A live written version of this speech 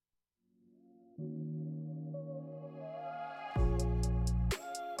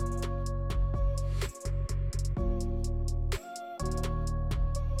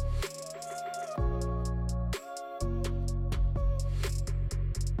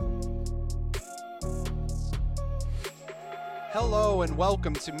Hello and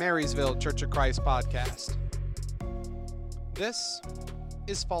welcome to Marysville Church of Christ podcast. This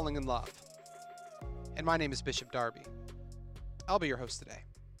is Falling in Love, and my name is Bishop Darby. I'll be your host today.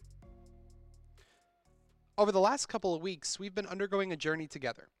 Over the last couple of weeks, we've been undergoing a journey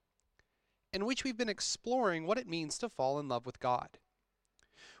together, in which we've been exploring what it means to fall in love with God.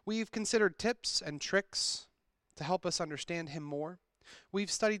 We've considered tips and tricks to help us understand Him more.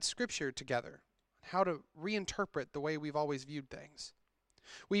 We've studied Scripture together, how to reinterpret the way we've always viewed things.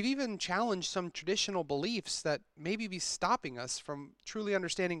 We've even challenged some traditional beliefs that maybe be stopping us from truly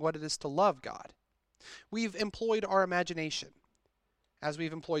understanding what it is to love God. We've employed our imagination as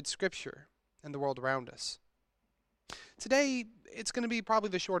we've employed Scripture and the world around us. Today, it's going to be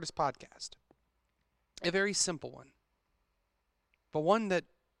probably the shortest podcast. A very simple one, but one that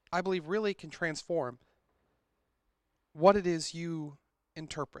I believe really can transform what it is you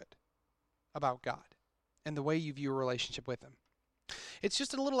interpret about God and the way you view a relationship with Him. It's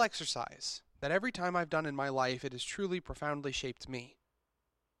just a little exercise that every time I've done in my life, it has truly profoundly shaped me.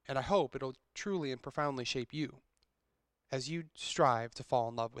 And I hope it'll truly and profoundly shape you as you strive to fall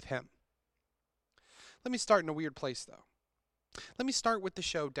in love with Him. Let me start in a weird place, though. Let me start with the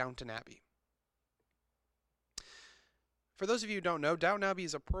show Downton Abbey. For those of you who don't know, Downton Abbey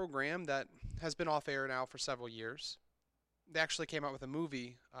is a program that has been off air now for several years. They actually came out with a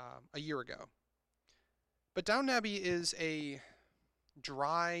movie a year ago. But Downton Abbey is a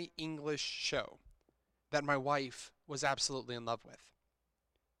dry English show that my wife was absolutely in love with.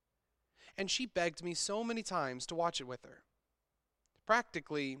 And she begged me so many times to watch it with her.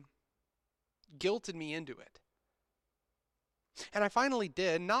 Practically guilted me into it. And I finally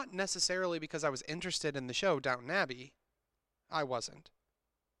did, not necessarily because I was interested in the show Downton Abbey. I wasn't.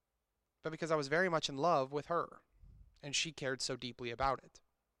 But because I was very much in love with her. And she cared so deeply about it.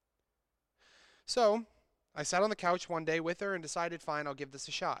 So, I sat on the couch one day with her and decided, fine, I'll give this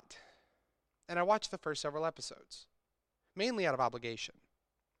a shot. And I watched the first several episodes, mainly out of obligation.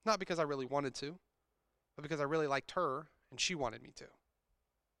 Not because I really wanted to, but because I really liked her and she wanted me to.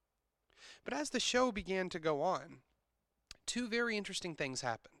 But as the show began to go on, two very interesting things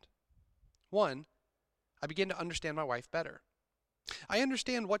happened. One, I began to understand my wife better. I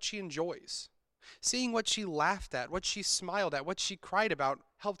understand what she enjoys. Seeing what she laughed at, what she smiled at, what she cried about,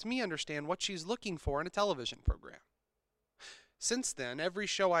 helped me understand what she's looking for in a television program. Since then, every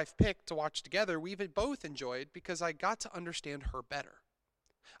show I've picked to watch together, we've both enjoyed because I got to understand her better.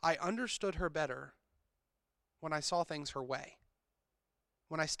 I understood her better when I saw things her way,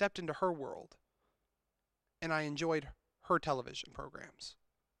 when I stepped into her world, and I enjoyed her television programs.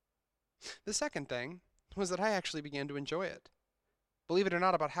 The second thing was that I actually began to enjoy it. Believe it or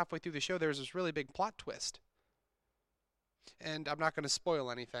not, about halfway through the show, there's this really big plot twist. And I'm not going to spoil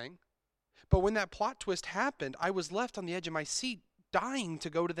anything. But when that plot twist happened, I was left on the edge of my seat, dying to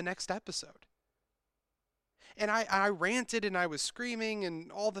go to the next episode. And I ranted and I was screaming and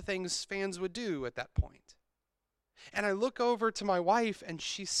all the things fans would do at that point. And I look over to my wife and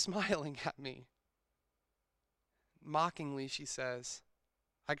she's smiling at me. Mockingly, she says,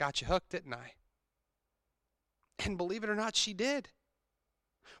 "I got you hooked, didn't I?" And believe it or not, she did.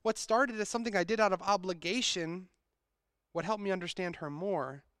 What started as something I did out of obligation, what helped me understand her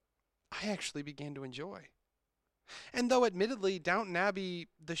more, I actually began to enjoy. And though admittedly Downton Abbey,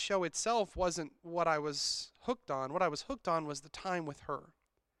 the show itself, wasn't what I was hooked on, what I was hooked on was the time with her,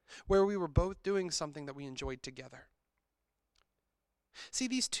 where we were both doing something that we enjoyed together. See,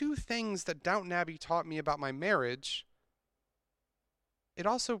 these two things that Downton Abbey taught me about my marriage, it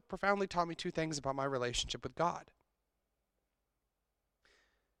also profoundly taught me two things about my relationship with God.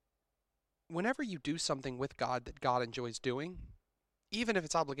 Whenever you do something with God that God enjoys doing, even if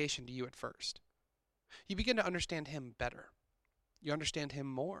it's obligation to you at first, you begin to understand Him better. You understand Him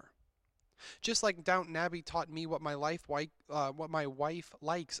more. Just like Downton Abbey taught me what my wife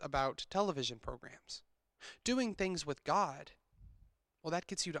likes about television programs. Doing things with God, well, that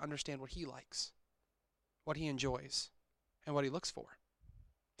gets you to understand what He likes, what He enjoys, and what He looks for.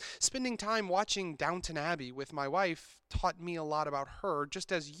 Spending time watching Downton Abbey with my wife taught me a lot about her,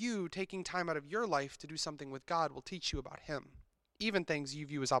 just as you taking time out of your life to do something with God will teach you about Him, even things you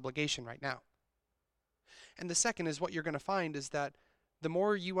view as obligation right now. And the second is what you're going to find is that the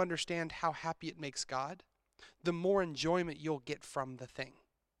more you understand how happy it makes God, the more enjoyment you'll get from the thing.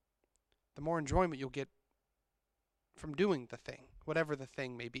 The more enjoyment you'll get from doing the thing, whatever the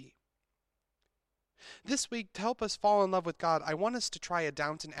thing may be. This week, to help us fall in love with God, I want us to try a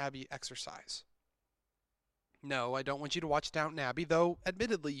Downton Abbey exercise. No, I don't want you to watch Downton Abbey, though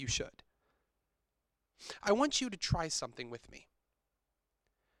admittedly you should. I want you to try something with me.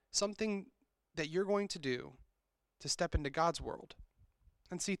 Something that you're going to do to step into God's world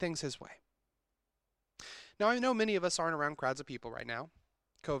and see things His way. Now, I know many of us aren't around crowds of people right now.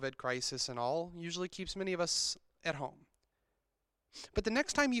 COVID crisis and all usually keeps many of us at home. But the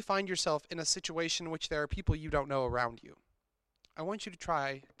next time you find yourself in a situation in which there are people you don't know around you, I want you to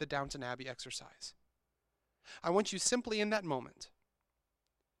try the Downton Abbey exercise. I want you simply in that moment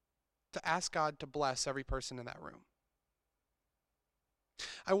to ask God to bless every person in that room.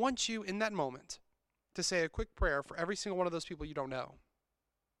 I want you in that moment to say a quick prayer for every single one of those people you don't know.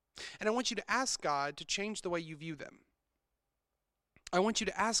 And I want you to ask God to change the way you view them. I want you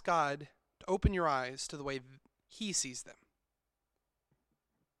to ask God to open your eyes to the way He sees them.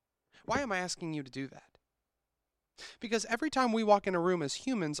 Why am I asking you to do that? Because every time we walk in a room as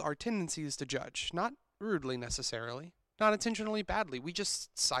humans, our tendency is to judge, not rudely necessarily, not intentionally badly. We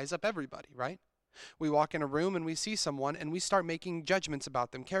just size up everybody, right? We walk in a room and we see someone and we start making judgments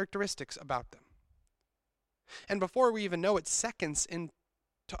about them, characteristics about them. And before we even know it, seconds into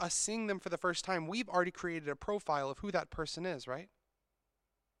us seeing them for the first time, we've already created a profile of who that person is, right?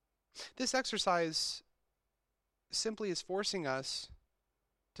 This exercise simply is forcing us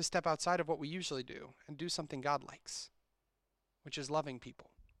to step outside of what we usually do and do something God likes, which is loving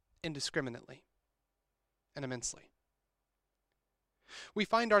people indiscriminately and immensely. We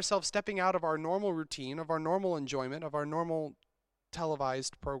find ourselves stepping out of our normal routine, of our normal enjoyment, of our normal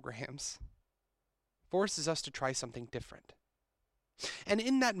televised programs, forces us to try something different. And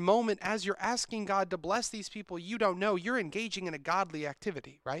in that moment, as you're asking God to bless these people you don't know, you're engaging in a godly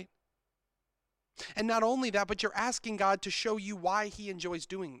activity, right? And not only that, but you're asking God to show you why He enjoys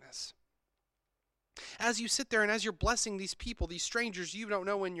doing this. As you sit there and as you're blessing these people, these strangers you don't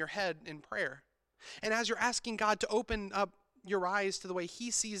know in your head in prayer, and as you're asking God to open up your eyes to the way He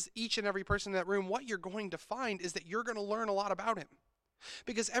sees each and every person in that room, what you're going to find is that you're going to learn a lot about Him.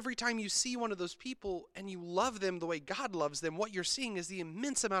 Because every time you see one of those people and you love them the way God loves them, what you're seeing is the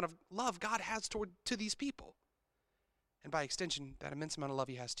immense amount of love God has to these people. And by extension, that immense amount of love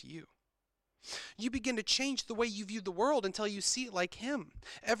He has to you. You begin to change the way you view the world until you see it like Him.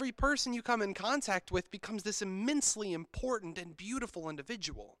 Every person you come in contact with becomes this immensely important and beautiful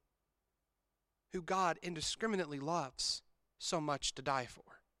individual who God indiscriminately loves so much to die for.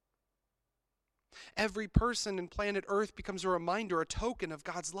 Every person in planet Earth becomes a reminder, a token of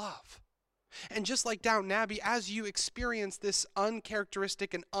God's love. And just like Downton Abbey, as you experience this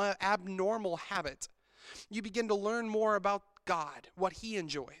uncharacteristic and abnormal habit, you begin to learn more about God, what He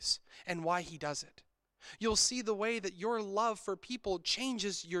enjoys, and why He does it. You'll see the way that your love for people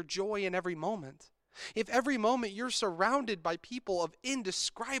changes your joy in every moment. If every moment you're surrounded by people of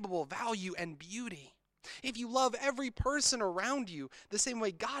indescribable value and beauty, if you love every person around you the same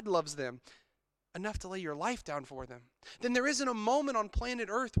way God loves them, enough to lay your life down for them, then there isn't a moment on planet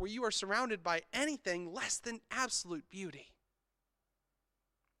Earth where you are surrounded by anything less than absolute beauty,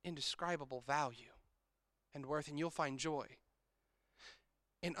 indescribable value and worth, and you'll find joy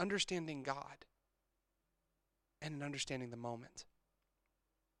in understanding God and in understanding the moment.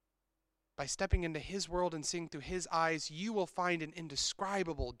 By stepping into His world and seeing through His eyes, you will find an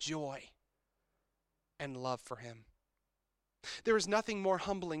indescribable joy and love for Him. There is nothing more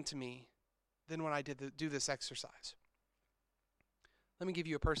humbling to me than when I do this exercise. Let me give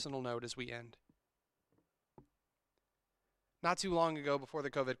you a personal note as we end. Not too long ago, before the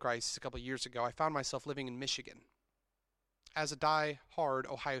COVID crisis, a couple of years ago, I found myself living in Michigan. As a die-hard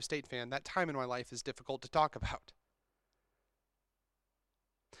Ohio State fan, that time in my life is difficult to talk about.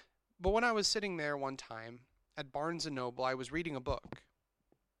 But when I was sitting there one time at Barnes & Noble, I was reading a book.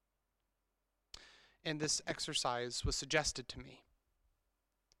 And this exercise was suggested to me.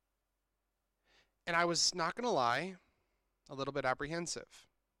 And I was, not going to lie, a little bit apprehensive.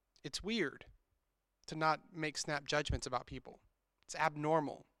 It's weird to not make snap judgments about people. It's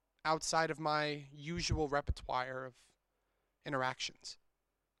abnormal, outside of my usual repertoire of interactions.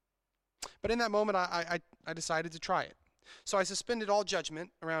 But in that moment, I decided to try it. So I suspended all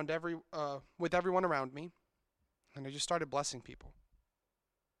judgment with everyone around me, and I just started blessing people.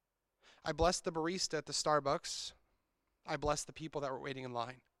 I blessed the barista at the Starbucks. I blessed the people that were waiting in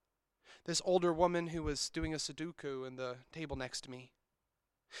line. This older woman who was doing a Sudoku in the table next to me.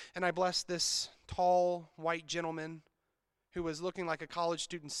 And I blessed this tall, white gentleman who was looking like a college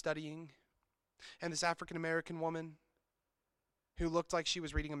student studying, and this African-American woman who looked like she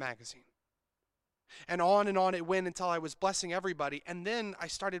was reading a magazine. And on it went until I was blessing everybody, and then I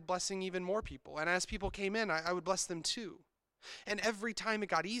started blessing even more people. And as people came in, I would bless them too. And every time it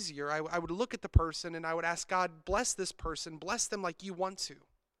got easier, I would look at the person and I would ask God, bless this person, bless them like you want to.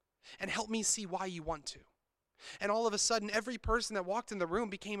 And help me see why you want to. And all of a sudden, every person that walked in the room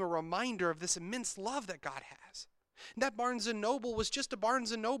became a reminder of this immense love that God has. That Barnes & Noble was just a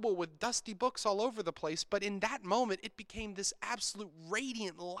Barnes & Noble with dusty books all over the place, but in that moment, it became this absolute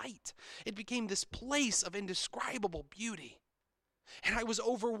radiant light. It became this place of indescribable beauty. And I was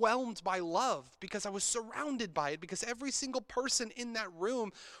overwhelmed by love because I was surrounded by it, because every single person in that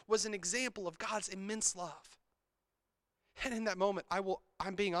room was an example of God's immense love. And in that moment,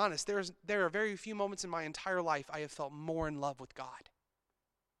 I'm being honest, there are very few moments in my entire life I have felt more in love with God.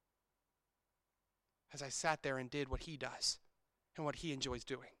 As I sat there and did what he does and what he enjoys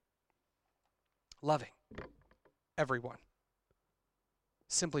doing. Loving everyone.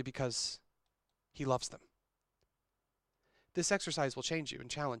 Simply because he loves them. This exercise will change you and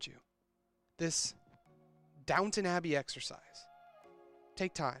challenge you. This Downton Abbey exercise.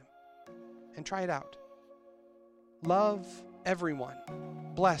 Take time and try it out. Love everyone.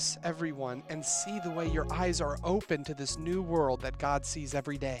 Bless everyone, and see the way your eyes are open to this new world that God sees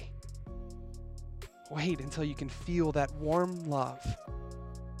every day. Wait until you can feel that warm love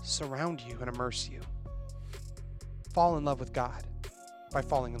surround you and immerse you. Fall in love with God by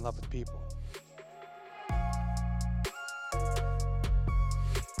falling in love with people.